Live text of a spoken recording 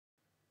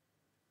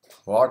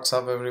What's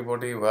up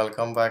everybody?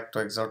 Welcome back to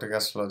Exotic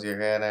Astrology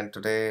again, and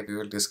today we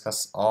will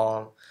discuss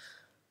on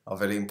a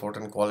very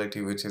important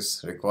quality which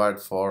is required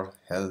for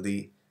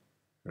healthy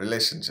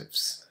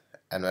relationships.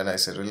 And when I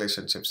say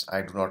relationships,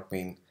 I do not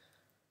mean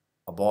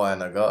a boy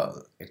and a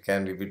girl. It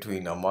can be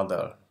between a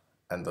mother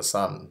and the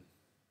son,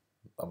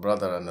 a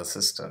brother and a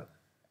sister,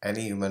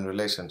 any human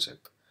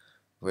relationship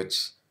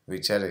which we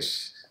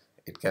cherish.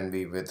 It can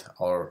be with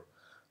our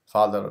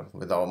father,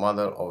 with our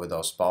mother, or with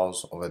our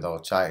spouse, or with our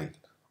child,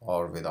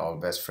 or with our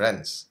best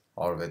friends,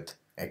 or with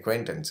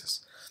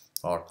acquaintances,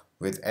 or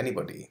with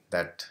anybody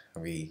that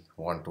we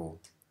want to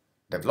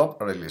develop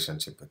a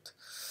relationship with.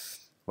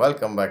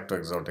 Welcome back to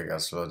Exotic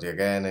Astrology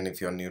again, and if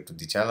you're new to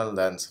the channel,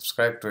 then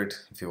subscribe to it.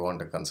 If you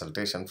want a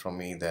consultation from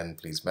me, then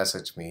please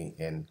message me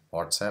in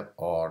WhatsApp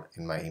or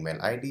in my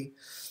email ID.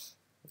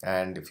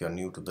 And if you're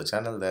new to the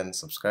channel, then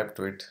subscribe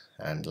to it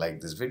and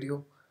like this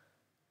video.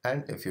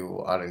 And if you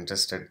are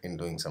interested in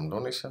doing some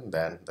donation,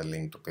 then the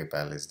link to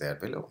PayPal is there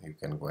below. You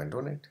can go and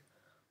donate,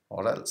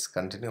 or else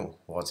continue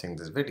watching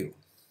this video.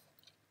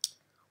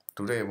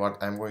 Today what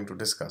I'm going to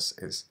discuss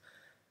is,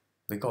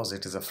 because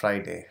it is a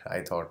Friday,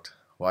 I thought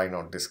why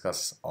not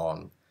discuss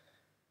on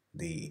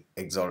the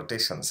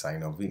exaltation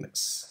sign of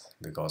Venus,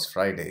 because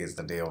Friday is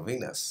the day of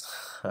Venus.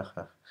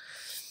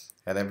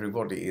 And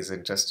everybody is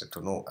interested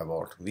to know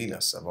about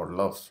Venus, about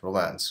love,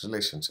 romance,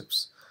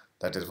 relationships.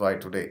 That is why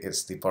today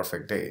is the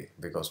perfect day,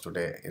 because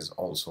today is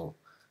also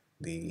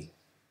the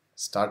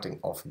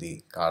starting of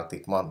the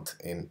Kartik month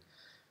in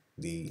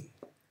the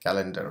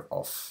calendar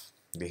of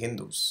the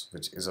Hindus,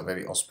 which is a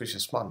very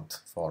auspicious month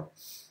for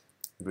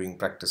doing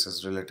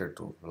practices related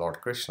to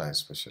Lord Krishna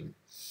especially.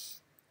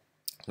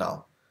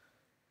 Now,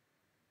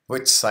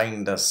 which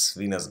sign does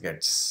Venus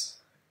gets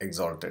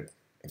exalted?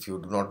 If you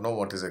do not know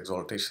what is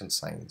exaltation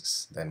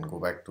signs, then go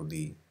back to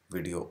the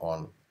video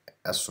on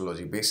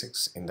astrology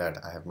basics. In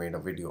that I have made a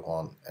video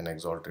on an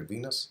exalted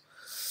Venus.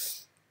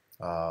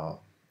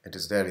 It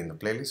is there in the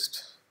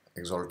playlist,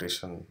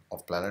 exaltation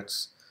of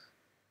planets.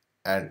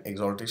 And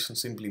exaltation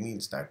simply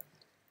means that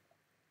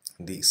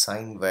the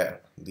sign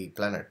where the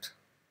planet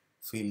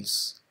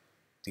feels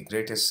the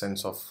greatest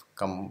sense of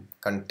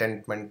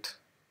contentment,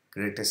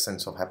 greatest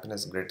sense of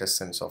happiness, greatest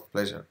sense of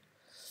pleasure,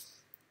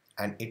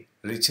 and it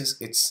reaches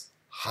its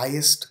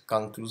highest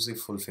conclusive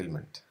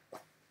fulfillment,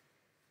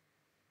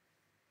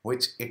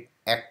 which it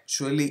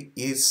actually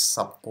is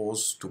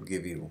supposed to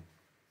give you.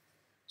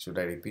 Should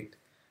I repeat?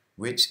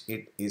 Which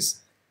it is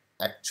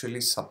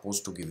actually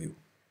supposed to give you.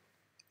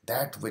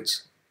 That which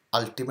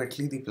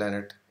ultimately the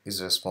planet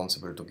is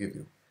responsible to give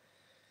you.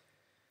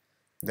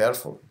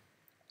 Therefore,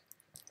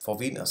 for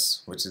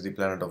Venus, which is the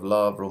planet of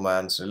love,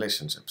 romance,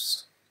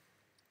 relationships,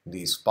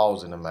 the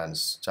spouse in a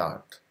man's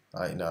chart,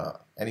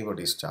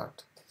 anybody's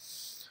chart,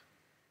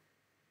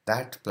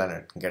 that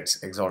planet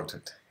gets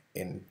exalted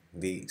in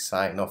the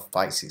sign of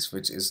Pisces,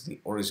 which is the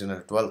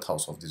original 12th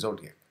house of the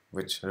zodiac,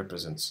 which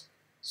represents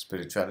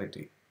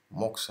spirituality,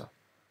 moksha,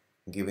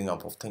 giving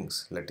up of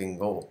things, letting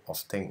go of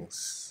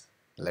things.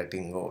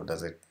 Letting go,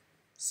 does it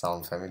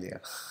sound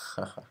familiar?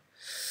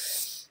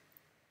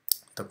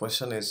 The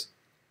question is,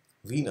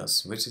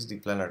 Venus, which is the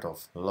planet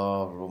of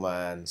love,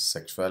 romance,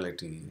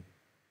 sexuality,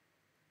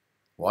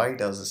 why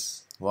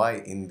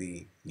in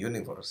the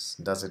universe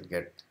does it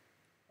get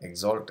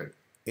exalted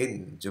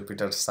in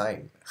Jupiter's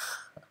sign?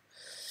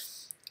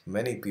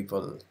 Many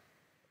people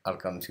are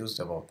confused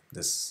about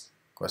this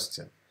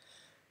question.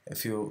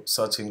 If you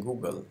search in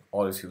Google,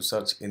 or if you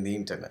search in the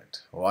internet,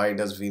 why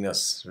does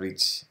Venus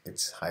reach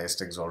its highest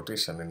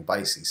exaltation in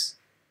Pisces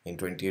in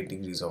 28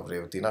 degrees of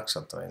Revati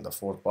Nakshatra in the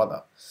 4th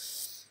pada?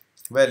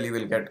 Well, you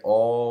will get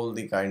all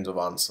the kinds of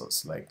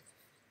answers, like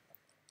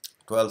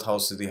 12th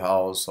house is the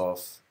house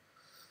of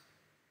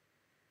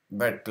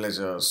bed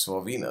pleasures. So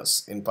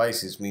Venus in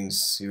Pisces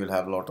means you will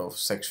have a lot of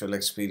sexual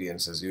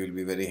experiences. You will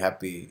be very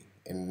happy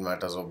in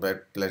matters of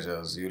bed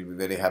pleasures. You will be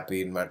very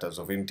happy in matters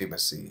of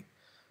intimacy.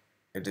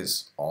 It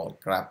is all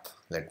crap,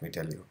 let me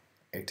tell you.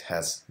 It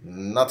has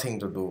nothing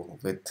to do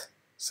with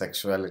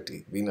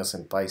sexuality. Venus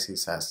in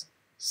Pisces has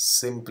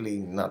simply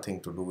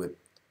nothing to do with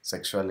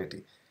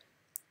sexuality.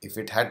 If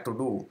it had to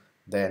do,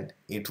 then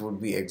it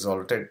would be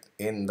exalted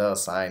in the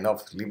sign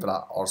of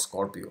Libra or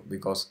Scorpio,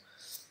 because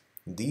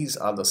these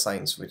are the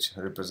signs which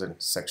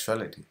represent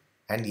sexuality.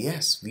 And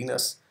yes,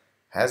 Venus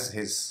has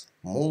his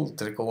Mool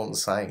Trikon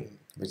sign,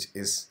 which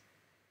is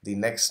the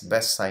next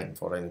best sign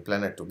for any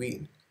planet to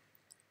be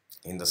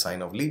in the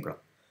sign of Libra,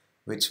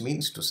 which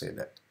means to say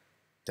that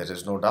there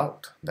is no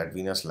doubt that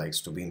Venus likes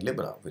to be in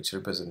Libra, which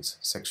represents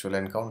sexual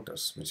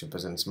encounters, which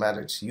represents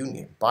marriage,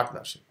 union,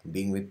 partnership,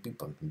 being with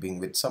people, being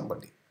with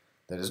somebody.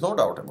 There is no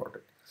doubt about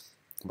it.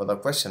 But the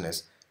question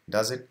is,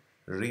 does it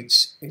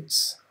reach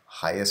its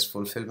highest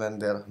fulfillment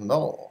there?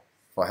 No.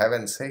 For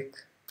heaven's sake,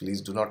 please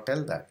do not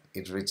tell that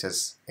it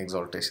reaches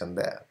exaltation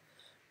there.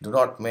 Do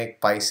not make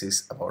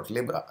Pisces about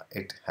Libra.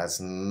 It has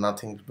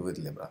nothing to do with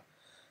Libra.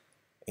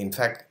 In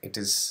fact, it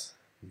is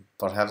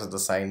perhaps the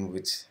sign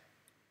which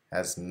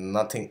has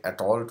nothing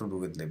at all to do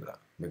with Libra,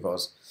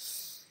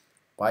 because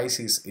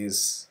Pisces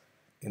is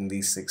in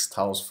the sixth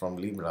house from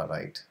Libra,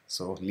 right?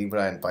 So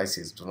Libra and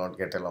Pisces do not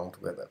get along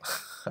together.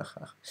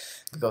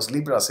 Because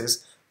Libra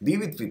says, be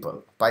with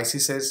people.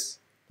 Pisces says,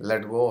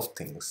 let go of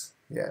things.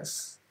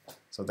 Yes.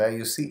 So there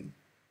you see,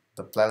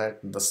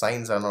 the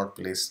signs are not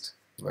placed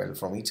well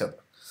from each other.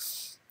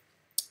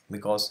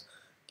 Because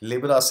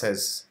Libra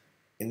says,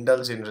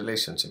 indulge in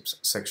relationships,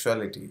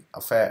 sexuality,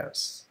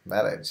 affairs,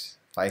 marriage.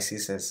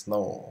 Pisces says,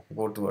 no,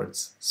 go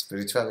towards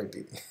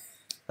spirituality.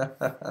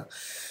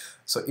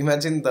 So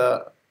imagine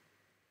the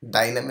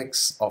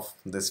dynamics of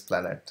this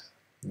planet.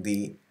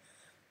 The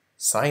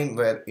sign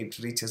where it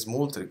reaches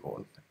Mool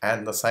Trikon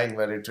and the sign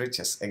where it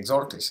reaches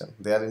exaltation,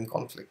 they are in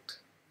conflict.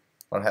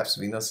 Perhaps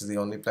Venus is the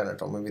only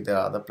planet, or maybe there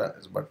are other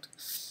planets, but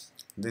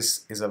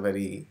this is a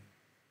very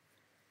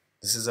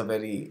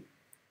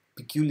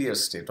peculiar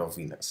state of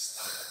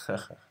Venus.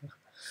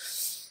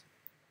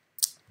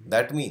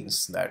 That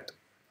means that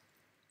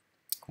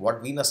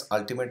what Venus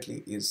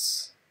ultimately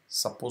is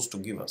supposed to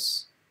give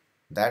us,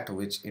 that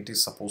which it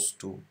is supposed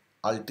to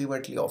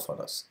ultimately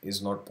offer us,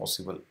 is not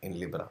possible in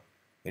Libra.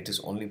 It is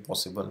only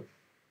possible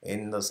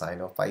in the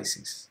sign of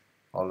Pisces.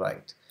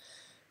 Alright.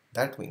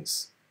 That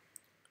means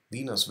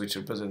Venus, which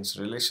represents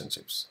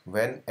relationships,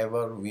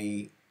 whenever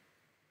we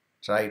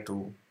try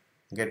to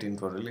get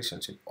into a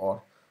relationship,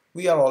 or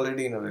we are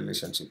already in a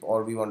relationship,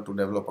 or we want to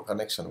develop a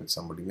connection with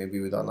somebody, maybe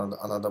with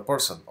another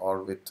person,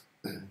 or with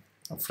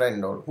a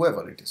friend, or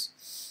whoever it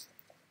is,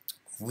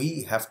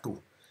 we have to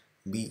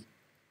be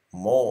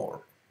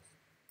more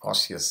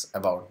cautious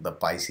about the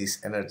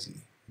Pisces energy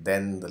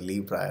than the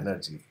Libra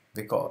energy,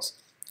 because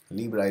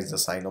Libra is the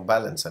sign of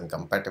balance and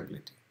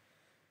compatibility.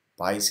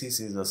 Pisces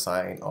is the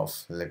sign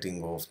of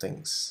letting go of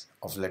things,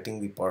 of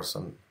letting the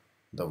person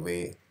the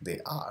way they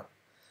are.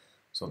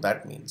 So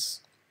that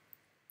means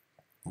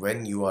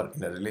when you are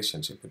in a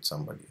relationship with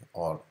somebody,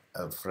 or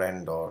a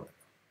friend, or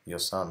your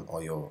son,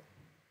 or your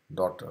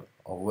daughter,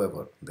 or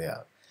whoever they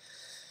are,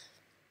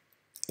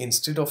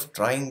 instead of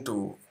trying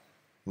to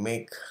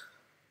make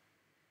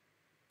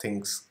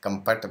things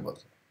compatible,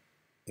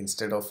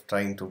 instead of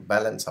trying to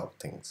balance out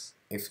things,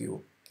 if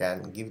you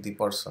can give the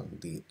person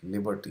the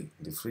liberty,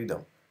 the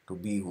freedom to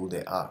be who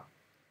they are,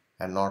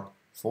 and not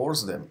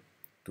force them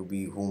to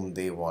be whom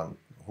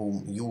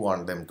you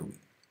want them to be,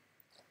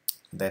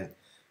 then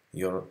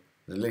your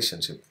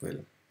relationship will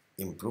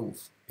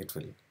improve. It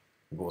will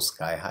go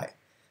sky high,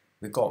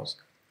 because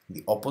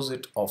the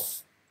opposite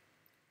of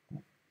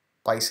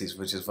Pisces,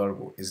 which is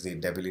Virgo, is the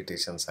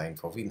debilitation sign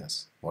for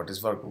Venus. What is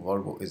Virgo?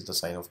 Virgo is the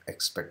sign of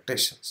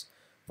expectations.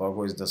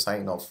 Virgo is the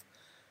sign of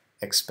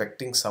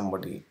expecting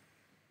somebody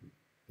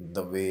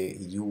the way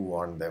you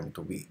want them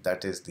to be.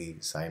 That is the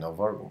sign of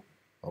Virgo.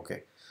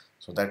 Okay,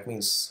 so that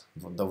means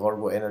the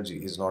Virgo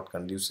energy is not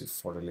conducive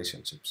for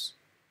relationships.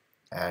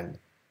 And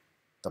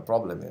the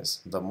problem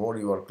is, the more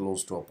you are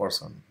close to a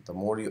person, the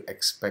more you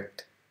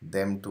expect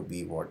them to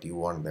be what you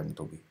want them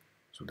to be.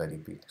 Should I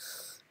repeat?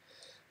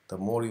 The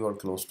more you are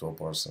close to a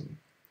person,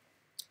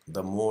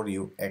 the more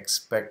you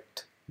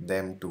expect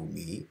them to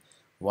be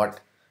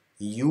what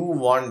you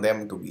want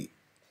them to be.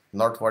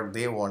 Not what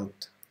they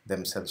want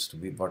themselves to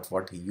be, but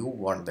what you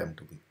want them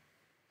to be.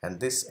 And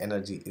this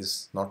energy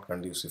is not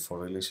conducive for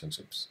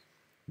relationships.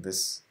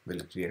 This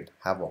will create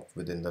havoc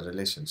within the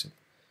relationship.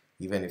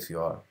 Even if you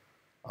are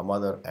a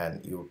mother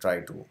and you try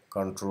to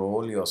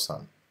control your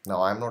son.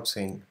 Now, I'm not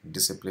saying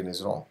discipline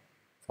is wrong.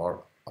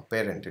 For a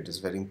parent, it is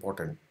very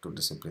important to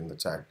discipline the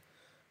child.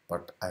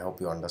 But I hope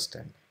you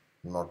understand,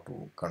 not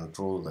to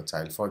control the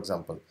child. For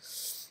example,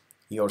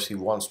 he or she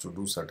wants to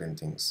do certain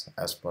things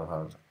as per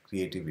her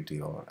creativity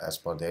or as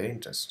per their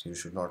interest. You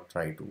should not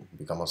try to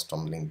become a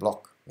stumbling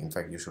block. In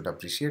fact, you should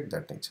appreciate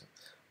that nature,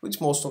 which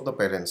most of the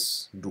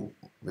parents do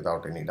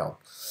without any doubt.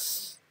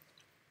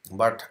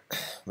 But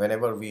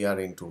whenever we are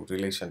into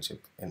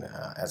relationship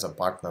as a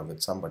partner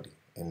with somebody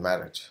in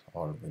marriage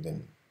or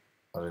within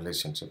a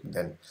relationship,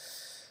 then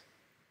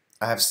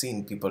I have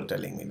seen people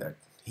telling me that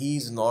he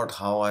is not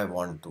how I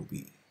want to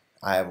be.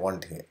 I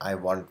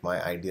want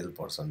my ideal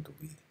person to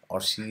be, or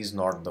she is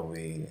not the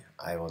way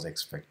I was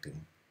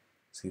expecting.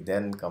 See,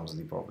 then comes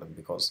the problem,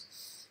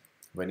 because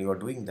when you are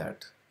doing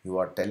that, you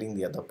are telling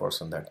the other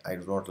person that I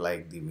do not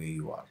like the way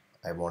you are.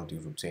 I want you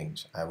to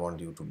change. I want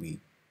you to be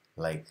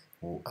like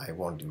who I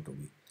want you to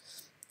be.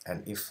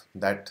 And if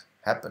that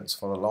happens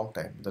for a long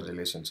time, the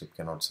relationship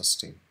cannot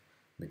sustain,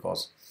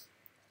 because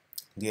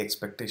the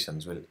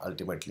expectations will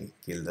ultimately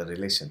kill the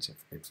relationship.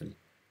 It will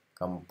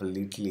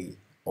completely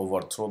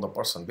overthrow the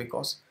person,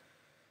 because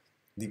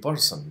the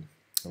person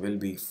will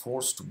be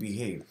forced to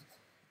behave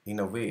in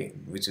a way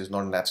which is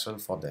not natural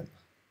for them.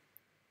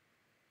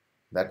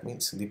 That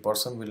means the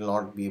person will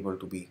not be able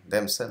to be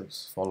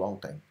themselves for a long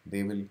time.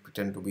 They will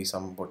pretend to be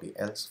somebody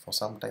else for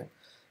some time,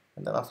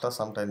 and then after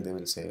some time they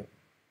will say,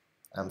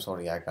 I'm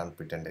sorry, I can't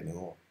pretend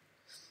anymore.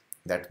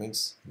 That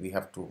means we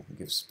have to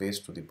give space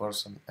to the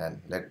person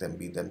and let them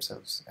be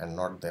themselves, and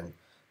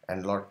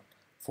not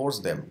force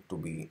them to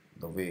be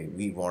the way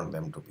we want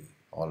them to be.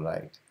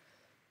 Alright,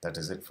 that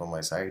is it from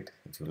my side.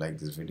 If you like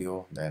this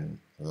video, then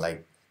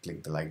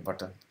click the like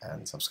button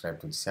and subscribe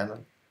to the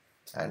channel.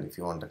 And if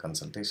you want a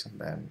consultation,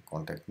 then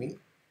contact me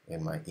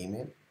in my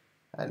email.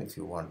 And if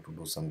you want to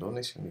do some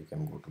donation, you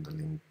can go to the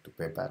link to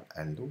PayPal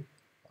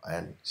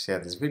and share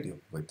this video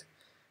with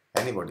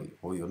anybody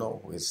who you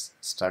know who is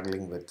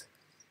struggling with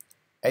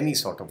any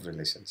sort of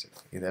relationship.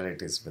 Either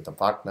it is with a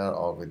partner,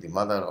 or with the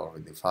mother, or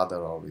with the father,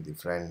 or with the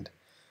friend,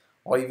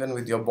 or even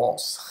with your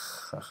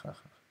boss.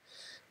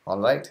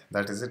 Alright,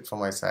 that is it from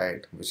my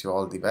side. Wish you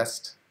all the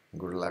best.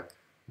 Good luck.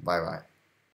 Bye bye.